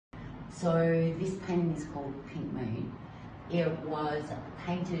So this painting is called Pink Moon. It was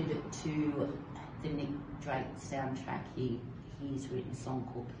painted to the Nick Drake soundtrack. He's written a song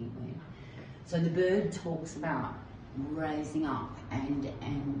called Pink Moon. So the bird talks about raising up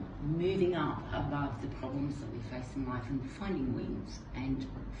and moving up above the problems that we face in life and finding wings and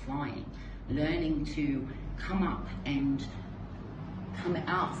flying, learning to come up and come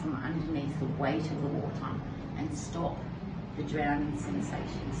out from underneath the weight of the water and stop the drowning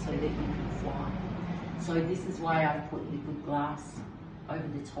sensation so that you can fly. So this is why I've put liquid glass over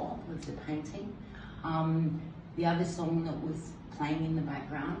the top of the painting. The other song that was playing in the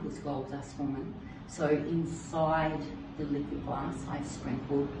background was Gold Dust Woman. So inside the liquid glass, I've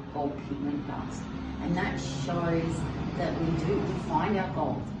sprinkled gold pigment dust. And that shows that we do find our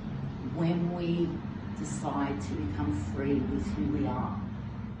gold when we decide to become free with who we are.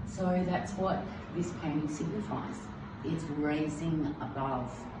 So that's what this painting signifies. It's raising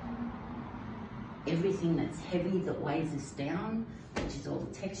above everything that's heavy that weighs us down, which is all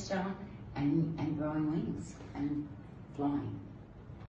the texture, and growing wings and flying.